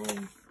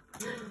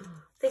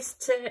 This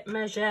tape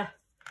measure,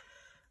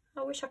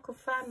 I wish I could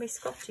find my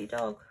Scotty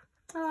dog.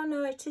 Oh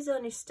no, it is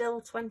only still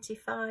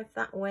 25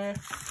 that way.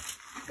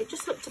 It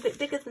just looked a bit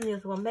bigger than the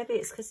other one. Maybe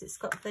it's because it's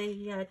got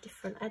the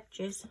different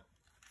edges.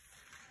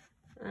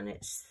 And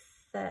it's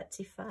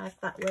 35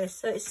 that way,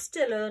 so it's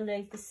still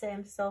only the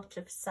same sort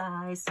of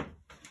size.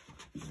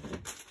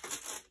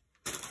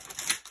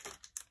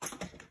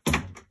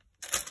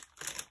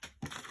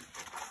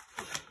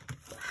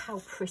 How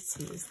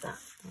pretty is that?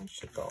 Isn't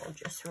she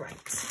gorgeous?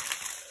 Right.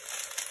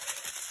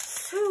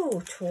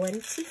 So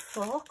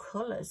 24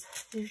 colours.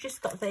 You've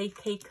just got the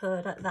key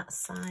code at that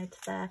side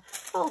there.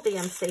 All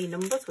DMC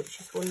numbers, which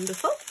is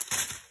wonderful.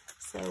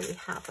 So we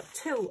have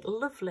 2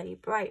 lovely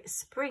bright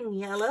spring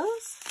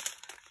yellows,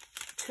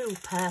 2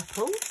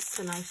 purples,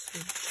 a nice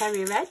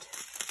cherry red,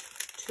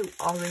 2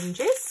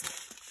 oranges,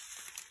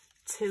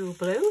 2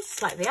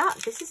 blues, like the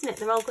arches, isn't it?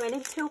 They're all going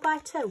in 2 by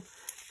 2.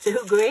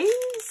 2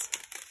 greens,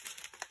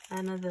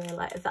 another,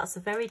 like, that's a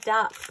very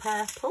dark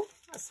purple,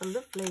 that's a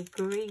lovely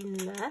green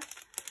there,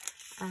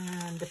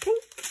 and a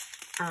pink,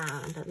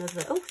 and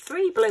another,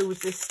 3 blues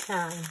this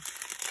time,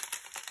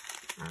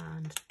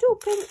 and 2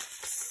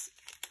 pinks,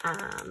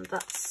 and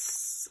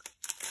that's,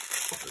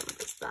 what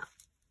number is that?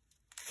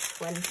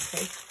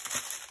 20.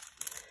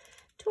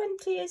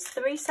 20 is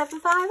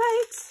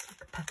 3758,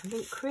 like a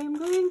peppermint cream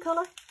green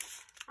colour,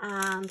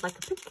 and like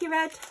a pinky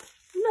red,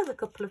 another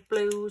couple of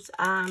blues,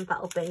 and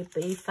that'll be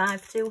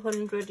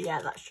B5200.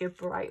 Yeah, that's your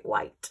bright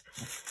white.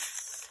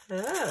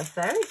 So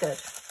very good.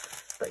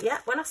 But yeah,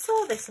 when I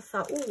saw this, I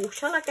thought, oh,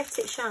 shall I get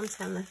it,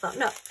 Shanty? And I thought,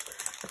 no,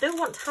 I do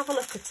want to have a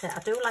look at it. I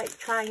do like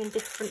trying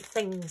different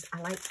things. I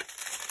like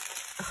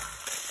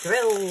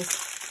drills,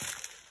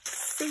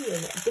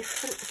 seeing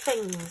different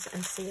things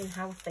and seeing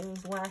how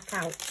things work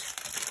out.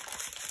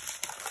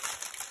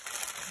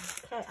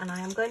 Okay, and I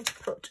am going to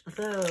put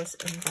those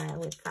in there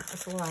with that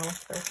as well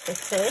for a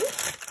fit in.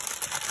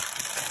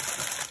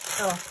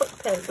 Oh, I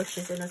put paint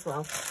brushes in as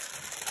well.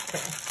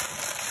 Okay.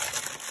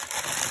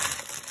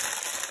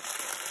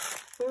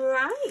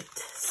 Right,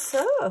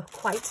 so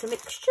quite a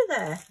mixture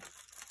there.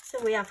 So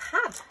we have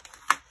had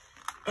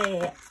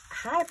a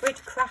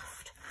hybrid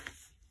craft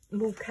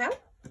moo cow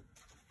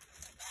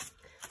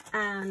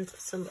and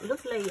some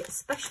lovely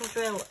special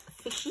drill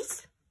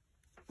fishes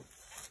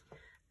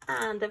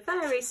and a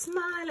very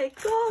smiley,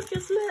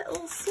 gorgeous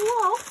little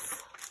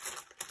sloth,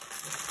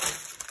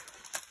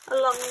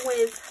 along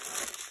with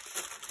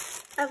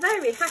a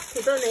very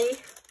happy bunny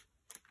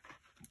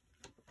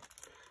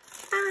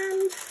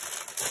and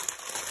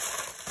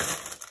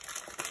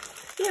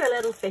your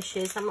little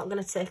fishes. I'm not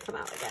going to take them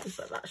out again,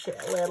 but that's your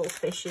little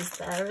fishes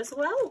there as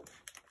well.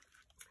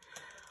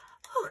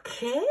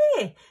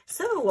 Okay,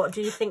 so what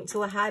do you think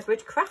to a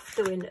hybrid craft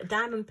doing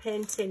diamond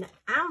painting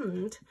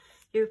and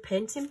you're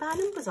painting by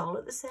numbers all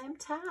at the same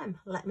time?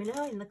 Let me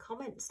know in the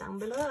comments down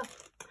below.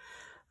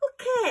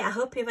 Okay, I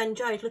hope you've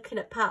enjoyed looking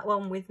at part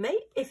 1 with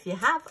me. If you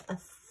have, a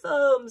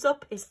thumbs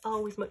up is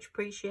always much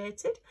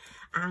appreciated.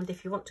 And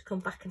if you want to come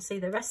back and see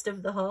the rest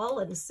of the haul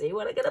and see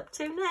what I get up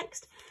to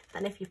next,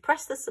 then if you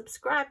press the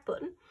subscribe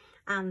button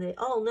and the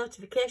all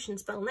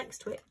notifications bell next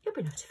to it, you'll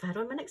be notified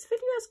when my next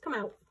videos come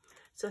out.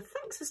 So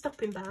thanks for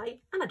stopping by,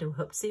 and I do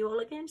hope to see you all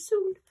again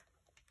soon.